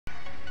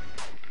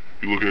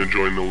You looking to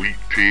join an elite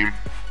team?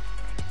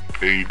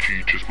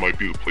 N.e.g just might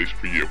be the place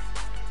for you.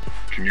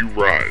 Can you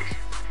rise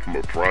from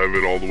a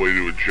private all the way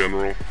to a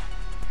general?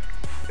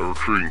 A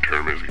recruiting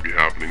tournament is going to be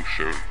happening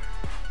soon.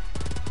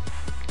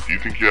 Do you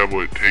think you have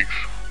what it takes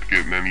to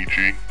get an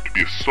N.e.g? To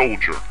be a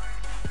soldier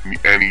in the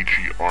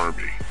N.e.g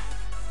army?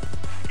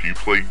 Do you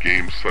play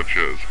games such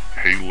as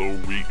Halo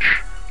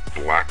Reach,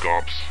 Black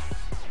Ops,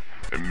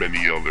 and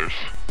many others?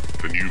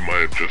 Then you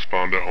might have just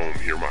found a home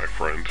here, my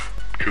friend.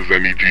 Because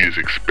N.e.g is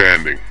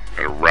expanding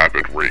at a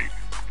rapid rate,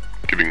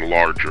 getting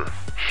larger,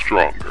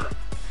 stronger.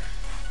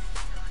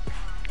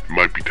 It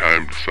might be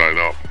time to sign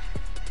up.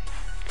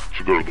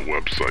 So go to the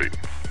website,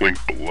 link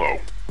below.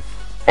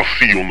 I'll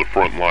see you on the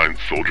front lines,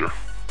 soldier.